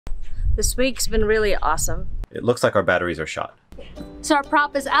This week's been really awesome. It looks like our batteries are shot. So our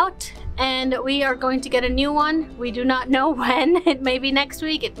prop is out and we are going to get a new one. We do not know when. It may be next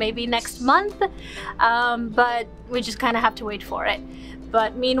week, it may be next month, but we just kind of have to wait for it.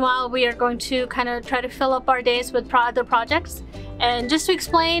 But meanwhile, we are going to kind of try to fill up our days with other projects. And just to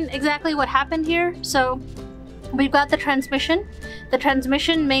explain exactly what happened here, so we've got the transmission. The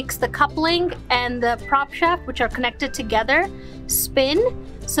transmission makes the coupling and the prop shaft, which are connected together, spin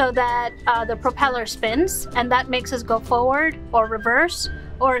so that the propeller spins, and that makes us go forward or reverse,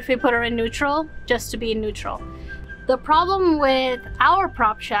 or if we put her in neutral, just to be in neutral. The problem with our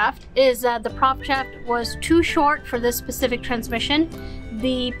prop shaft is that the prop shaft was too short for this specific transmission.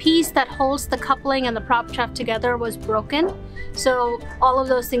 The piece that holds the coupling and the prop shaft together was broken, so all of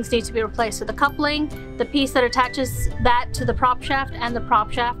those things need to be replaced. So the coupling, the piece that attaches that to the prop shaft, and the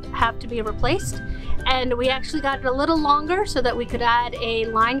prop shaft have to be replaced. And we actually got it a little longer so that we could add a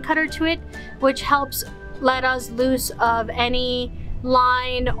line cutter to it, which helps let us loose of any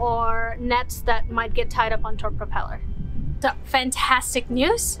line or nets that might get tied up onto our propeller. So fantastic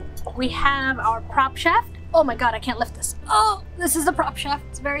news. We have our prop shaft. Oh my god, I can't lift this. Oh, this is the prop shaft.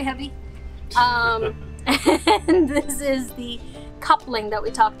 It's very heavy. And this is the coupling that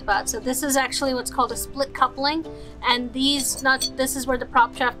we talked about. So this is actually what's called a split coupling, and this is where the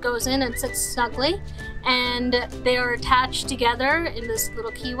prop shaft goes in and sits snugly, and they are attached together in this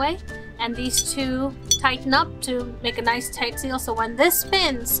little keyway, and these two tighten up to make a nice tight seal, so when this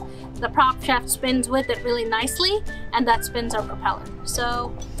spins, the prop shaft spins with it really nicely, and that spins our propeller.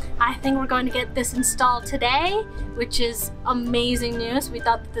 So I think we're going to get this installed today, which is amazing news. We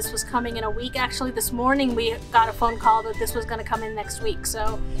thought that this was coming in a week. Actually, this morning we got a phone call that this was going to come in next week.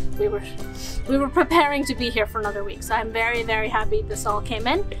 So we were preparing to be here for another week. So I'm very, very happy this all came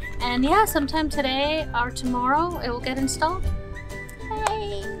in. And yeah, sometime today or tomorrow it will get installed.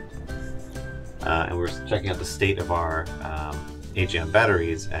 Hey! And we're checking out the state of our AGM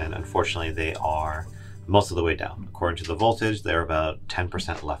batteries, and unfortunately they are most of the way down. According to the voltage, they're about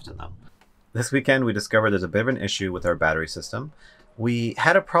 10% left in them. This weekend we discovered there's a bit of an issue with our battery system. We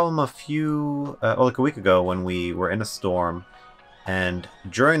had a problem like a week ago when we were in a storm, and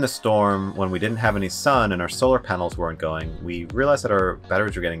during the storm, when we didn't have any sun and our solar panels weren't going, we realized that our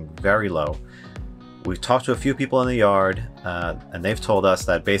batteries were getting very low. We've talked to a few people in the yard, and they've told us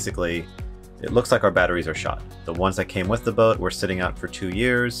that basically it looks like our batteries are shot. The ones that came with the boat were sitting out for 2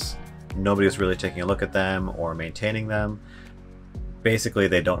 years. Nobody was really taking a look at them or maintaining them. Basically,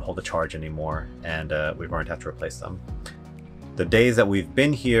 they don't hold a charge anymore, and we're going to have to replace them. The days that we've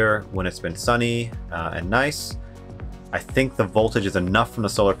been here, when it's been sunny and nice, I think the voltage is enough from the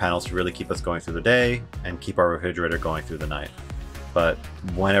solar panels to really keep us going through the day and keep our refrigerator going through the night. But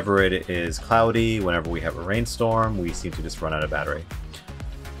whenever it is cloudy, whenever we have a rainstorm, we seem to just run out of battery.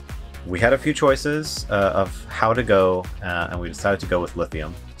 We had a few choices of how to go, and we decided to go with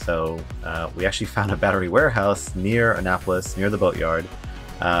lithium. So we actually found a battery warehouse near Annapolis, near the boatyard.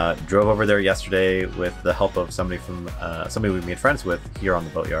 Drove over there yesterday with the help of somebody we made friends with here on the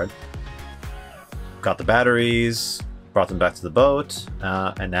boatyard. Got the batteries, brought them back to the boat,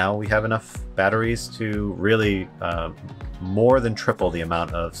 and now we have enough batteries to really more than triple the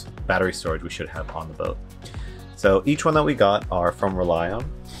amount of battery storage we should have on the boat. So each one that we got are from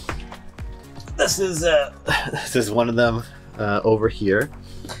Relion. This is one of them over here.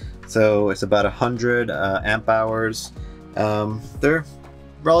 So it's about 100 amp hours. They're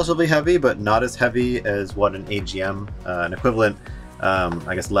relatively heavy, but not as heavy as what an AGM, an equivalent,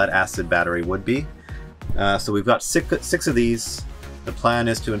 I guess, lead acid battery would be. So we've got six of these. The plan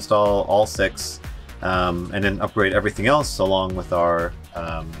is to install all 6 and then upgrade everything else along with our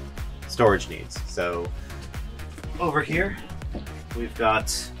storage needs. So over here, we've got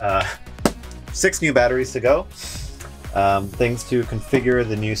 6 new batteries to go. Things to configure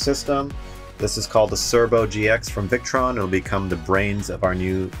the new system. This is called the Serbo GX from Victron. It'll become the brains of our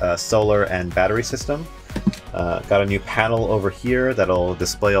new solar and battery system. Got a new panel over here that'll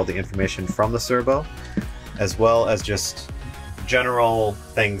display all the information from the Serbo, as well as just general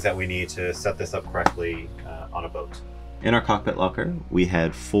things that we need to set this up correctly on a boat. In our cockpit locker, we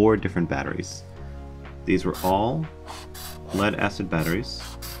had 4 different batteries. These were all lead acid batteries.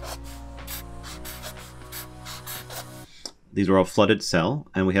 These were all flooded cell,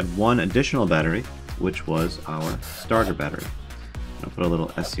 and we had 1 additional battery, which was our starter battery. I'll put a little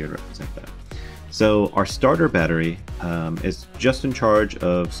S here to represent that. So our starter battery is just in charge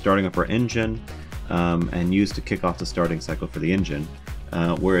of starting up our engine and used to kick off the starting cycle for the engine,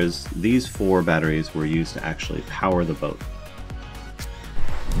 whereas these 4 batteries were used to actually power the boat.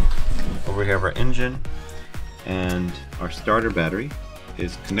 Over here we have our engine, and our starter battery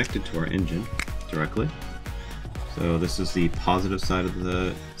is connected to our engine directly. So this is the positive side of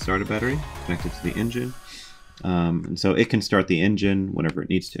the starter battery connected to the engine. And so it can start the engine whenever it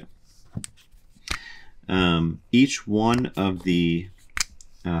needs to. Each one of the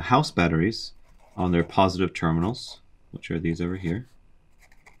house batteries on their positive terminals, which are these over here,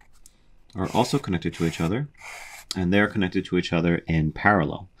 are also connected to each other, and they're connected to each other in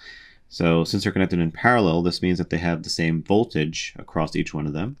parallel. So since they're connected in parallel, this means that they have the same voltage across each one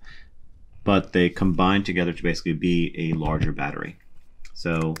of them, but they combine together to basically be a larger battery.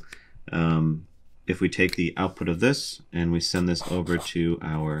 So if we take the output of this and we send this over to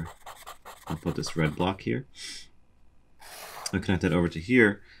our, I'll put this red block here, I'll connect that over to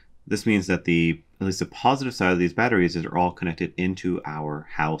here. This means that at least the positive side of these batteries are all connected into our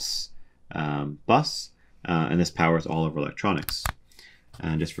house bus, and this powers all of our electronics.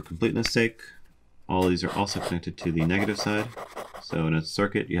 And just for completeness sake, all of these are also connected to the negative side. So in a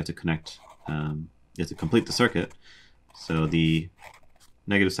circuit, you have to connect, you have to complete the circuit. So the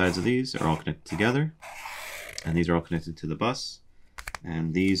negative sides of these are all connected together, and these are all connected to the bus,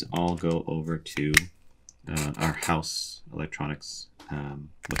 and these all go over to our house electronics,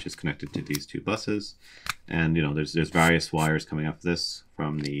 which is connected to these two buses. And there's various wires coming off this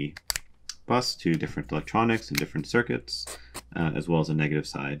from the bus to different electronics and different circuits, as well as a negative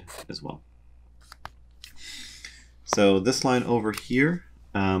side as well. So this line over here,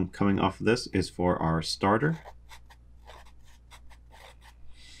 coming off of this, is for our starter.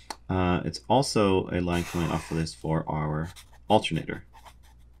 It's also a line coming off of this for our alternator.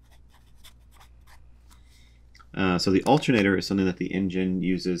 So the alternator is something that the engine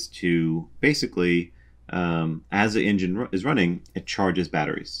uses to basically, as the engine is running, it charges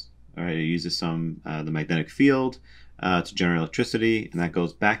batteries. All right, it uses the magnetic field to generate electricity, and that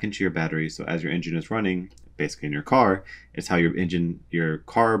goes back into your battery. So as your engine is running, basically in your car, it's how your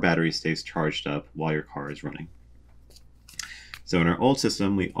car battery stays charged up while your car is running. So in our old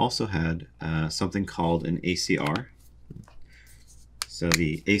system, we also had something called an ACR. So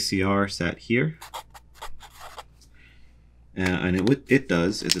the ACR sat here. And what it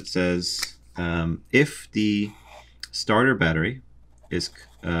does is it says if the starter battery is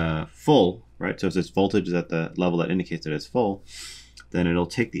full, right? So if its voltage is at the level that indicates that it's full, then it'll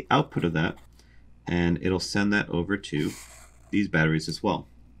take the output of that and it'll send that over to these batteries as well.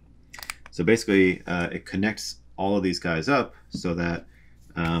 So basically, it connects all of these guys up so that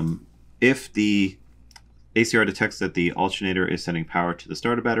if the ACR detects that the alternator is sending power to the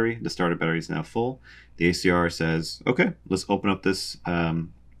starter battery is now full, the ACR says, okay, let's open up this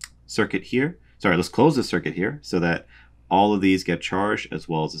circuit here. Sorry, let's close this circuit here so that all of these get charged as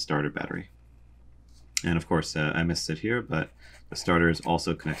well as the starter battery. And of course, I missed it here, but the starter is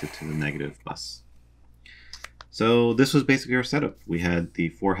also connected to the negative bus. So this was basically our setup. We had the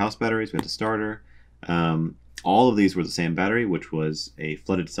 4 house batteries, we had the starter. All of these were the same battery, which was a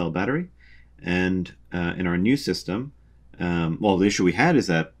flooded cell battery. And in our new system, well, the issue we had is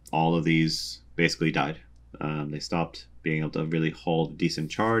that all of these basically died. They stopped being able to really hold a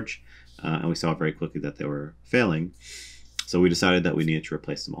decent charge, and we saw very quickly that they were failing. So we decided that we needed to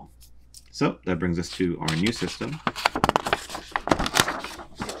replace them all. So that brings us to our new system.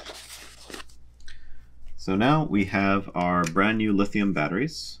 So now we have our brand new lithium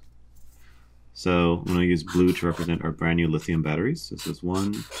batteries. So I'm going to use blue to represent our brand new lithium batteries. This is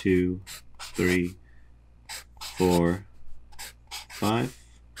 1, 2, 3, 4, 5,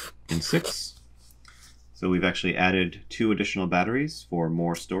 and 6. So we've actually added 2 additional batteries for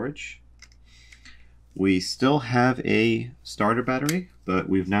more storage. We still have a starter battery, but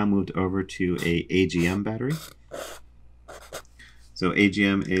we've now moved over to a AGM battery. So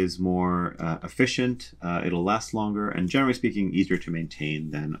AGM is more efficient, it'll last longer, and generally speaking, easier to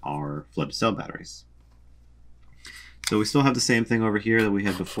maintain than our flooded cell batteries. So we still have the same thing over here that we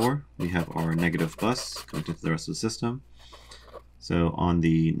had before. We have our negative bus connected to the rest of the system. So on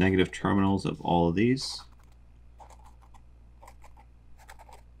the negative terminals of all of these,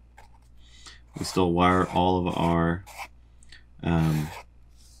 we still wire all of our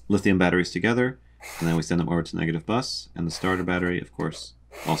lithium batteries together, and then we send them over to the negative bus, and the starter battery, of course,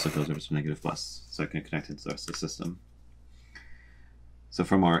 also goes over to the negative bus, so it can connect into the rest of the system. So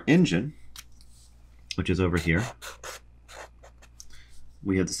from our engine, which is over here,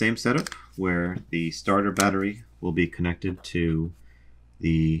 we have the same setup where the starter battery will be connected to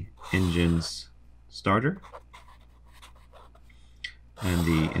the engine's starter and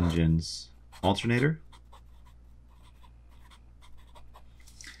the engine's alternator.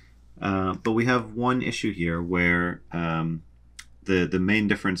 But we have one issue here where the main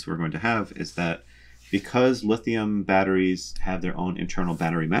difference we're going to have is that because lithium batteries have their own internal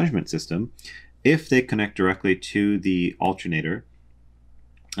battery management system, if they connect directly to the alternator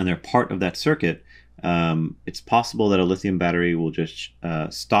and they're part of that circuit, it's possible that a lithium battery will just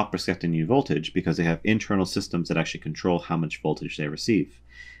stop accepting new voltage because they have internal systems that actually control how much voltage they receive.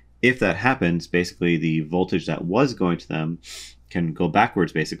 If that happens, basically the voltage that was going to them can go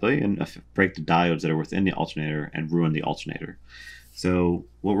backwards basically and break the diodes that are within the alternator and ruin the alternator. So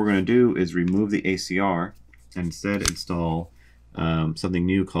what we're going to do is remove the ACR and instead install something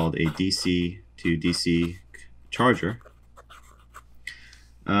new called a DC to DC charger.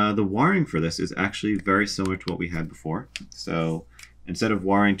 The wiring for this is actually very similar to what we had before. So instead of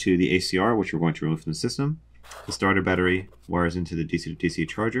wiring to the ACR, which we're going to remove from the system, the starter battery wires into the DC to DC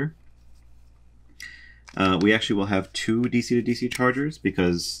charger. We actually will have two DC to DC chargers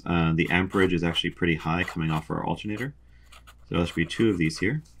because the amperage is actually pretty high coming off our alternator. So there should be two of these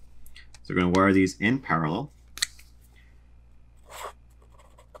here. So we're going to wire these in parallel.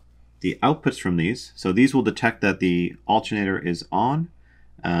 The outputs from these, so these will detect that the alternator is on,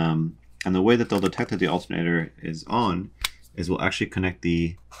 and the way that they'll detect that the alternator is on is we'll actually connect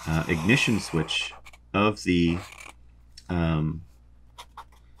the ignition switch of the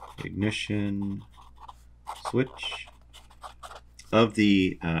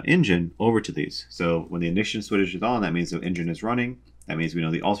engine over to these. So when the ignition switch is on, that means the engine is running. That means we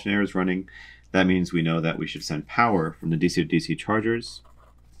know the alternator is running. That means we know that we should send power from the DC to DC chargers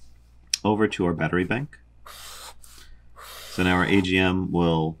over to our battery bank. So now our AGM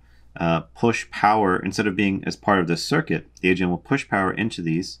will push power, instead of being as part of this circuit, the AGM will push power into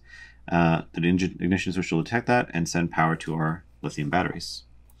these. The ignition switch will detect that and send power to our lithium batteries.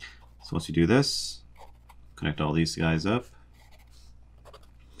 So once you do this, connect all these guys up.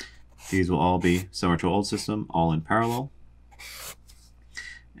 These will all be similar to our old system, all in parallel.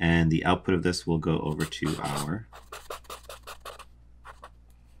 And the output of this will go over to our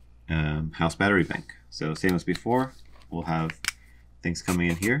house battery bank. So same as before, we'll have things coming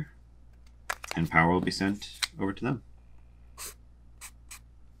in here and power will be sent over to them.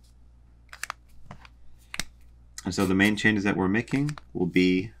 And so the main changes that we're making will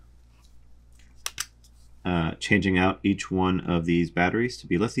be changing out each one of these batteries to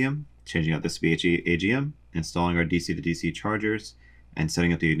be lithium, changing out this to be AGM, installing our DC to DC chargers, and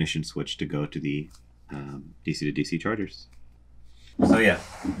setting up the ignition switch to go to the DC to DC chargers. So yeah,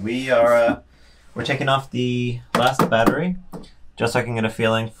 we're taking off the last battery, just so I can get a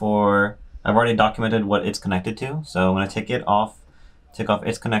feeling for, I've already documented what it's connected to, so I'm going to take off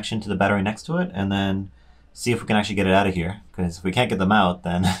its connection to the battery next to it, and then see if we can actually get it out of here, because if we can't get them out,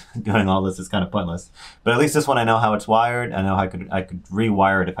 then doing all this is kind of pointless. But at least this one I know how it's wired. I know how I could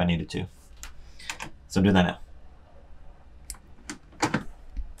rewire it if I needed to. So I'm doing that now.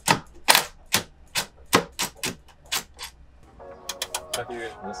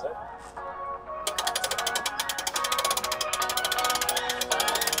 This side?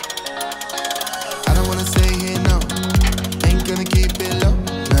 I don't wanna stay here, no. Ain't gonna keep it low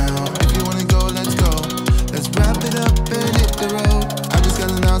now. If you wanna go, let's go. Let's wrap it up and hit the road. I just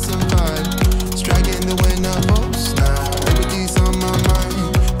got an awesome vibe, striking the winner hopes now. Everything's on my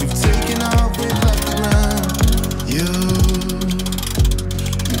mind. We've taken off, we've left the ground. You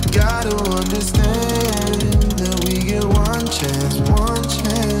gotta understand that we get one chance, one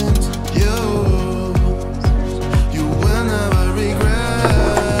chance. You will never regret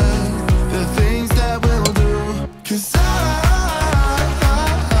the things that we'll do. 'Cause I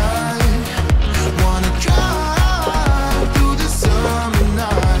wanna drive through the summer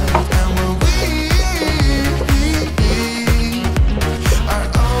night. And when we are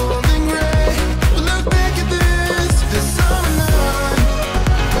old and gray, we'll look back at this summer night.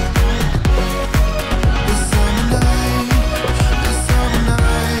 The summer night, the summer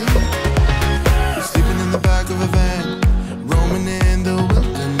night. Sleeping in the back of a van, roaming in the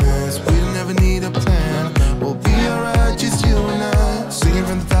wilderness. We never need a plan. We'll be alright, just you and I. Singing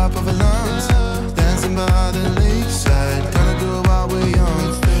from the top of our lungs, dancing by the lakeside. Gonna do it while we're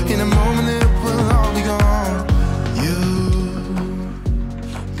young. In a moment it will all be gone. You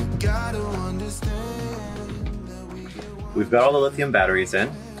gotta understand that we get one. We've got all the lithium batteries in.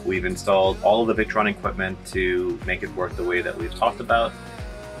 We've installed all of the Victron equipment to make it work the way that we've talked about.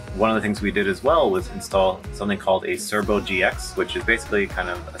 One of the things we did as well was install something called a Serbo GX, which is basically kind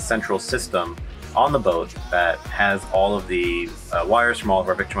of a central system on the boat that has all of the wires from all of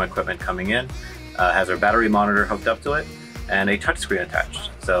our Victron equipment coming in, has our battery monitor hooked up to it, and a touchscreen attached.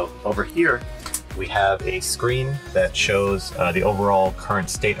 So over here, we have a screen that shows the overall current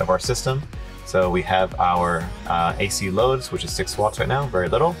state of our system. So we have our AC loads, which is 6 watts right now, very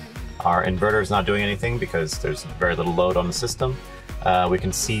little. Our inverter is not doing anything because there's very little load on the system. We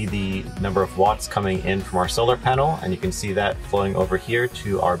can see the number of watts coming in from our solar panel, and you can see that flowing over here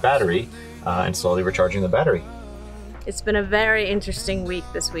to our battery and slowly recharging the battery. It's been a very interesting week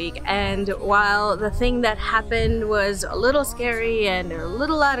this week, and while the thing that happened was a little scary and a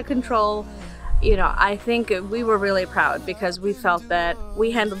little out of control, you know, I think we were really proud because we felt that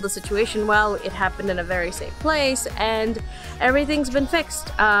we handled the situation well. It happened in a very safe place and everything's been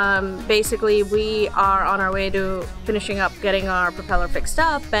fixed. Basically, we are on our way to finishing up getting our propeller fixed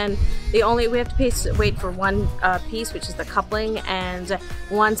up, and we have to wait for one piece, which is the coupling, and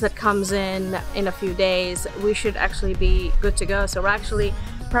once that comes in a few days, we should actually be good to go. So we're actually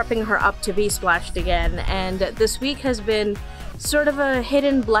prepping her up to be splashed again, and this week has been sort of a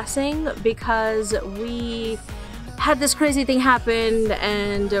hidden blessing because we had this crazy thing happen,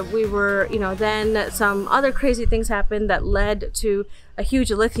 and we were, you know, then some other crazy things happened that led to a huge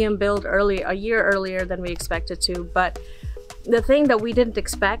lithium build a year earlier than we expected to. But the thing that we didn't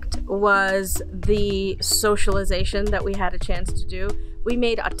expect was the socialization that we had a chance to do. We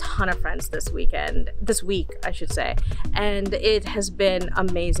made a ton of friends this week, I should say, and it has been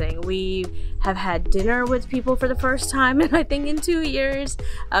amazing. We have had dinner with people for the first time, I think in 2 years.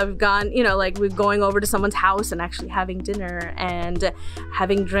 We've gone, you know, like we're going over to someone's house and actually having dinner and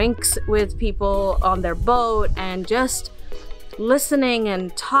having drinks with people on their boat and just listening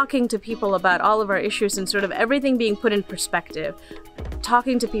and talking to people about all of our issues and sort of everything being put in perspective.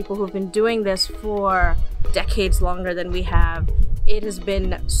 Talking to people who've been doing this for decades longer than we have. It has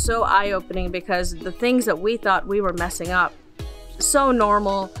been so eye-opening because the things that we thought we were messing up, so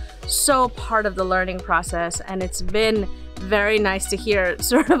normal, so part of the learning process, and it's been very nice to hear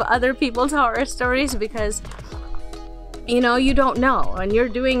sort of other people's horror stories because, you know, you don't know, and you're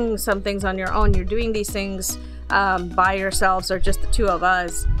doing some things on your own, you're doing these things by yourselves or just the two of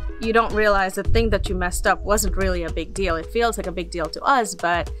us. You don't realize the thing that you messed up wasn't really a big deal. It feels like a big deal to us,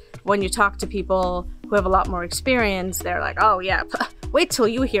 but when you talk to people who have a lot more experience, they're like, oh yeah, wait till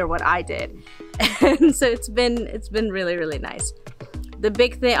you hear what I did. And so it's been really, really nice.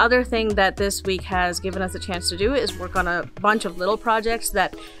 The other thing that this week has given us a chance to do is work on a bunch of little projects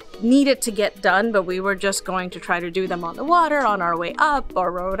that needed to get done, but we were just going to try to do them on the water on our way up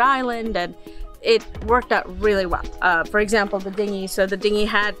or Rhode Island, and it worked out really well. For example, the dinghy. So the dinghy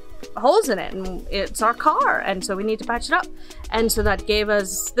had holes in it, and it's our car, and so we need to patch it up. And so this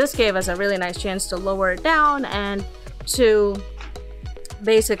gave us a really nice chance to lower it down and to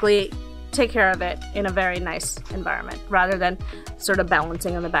basically take care of it in a very nice environment rather than sort of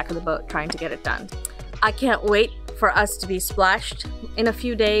balancing on the back of the boat trying to get it done. I can't wait for us to be splashed in a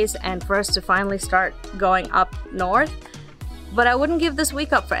few days and for us to finally start going up north. But I wouldn't give this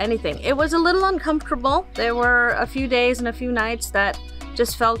week up for anything. It was a little uncomfortable. There were a few days and a few nights that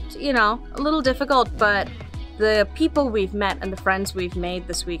just felt, you know, a little difficult, but the people we've met and the friends we've made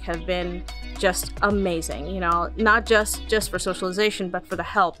this week have been just amazing, you know, not just for socialization, but for the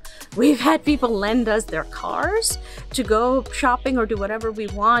help. We've had people lend us their cars to go shopping or do whatever we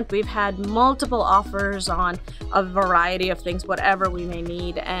want. We've had multiple offers on a variety of things, whatever we may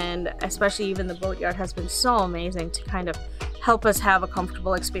need, and especially even the boatyard has been so amazing to kind of help us have a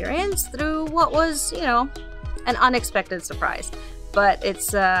comfortable experience through what was, you know, an unexpected surprise. But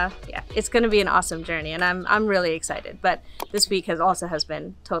it's yeah, it's going to be an awesome journey, and I'm really excited. But this week has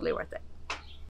been totally worth it.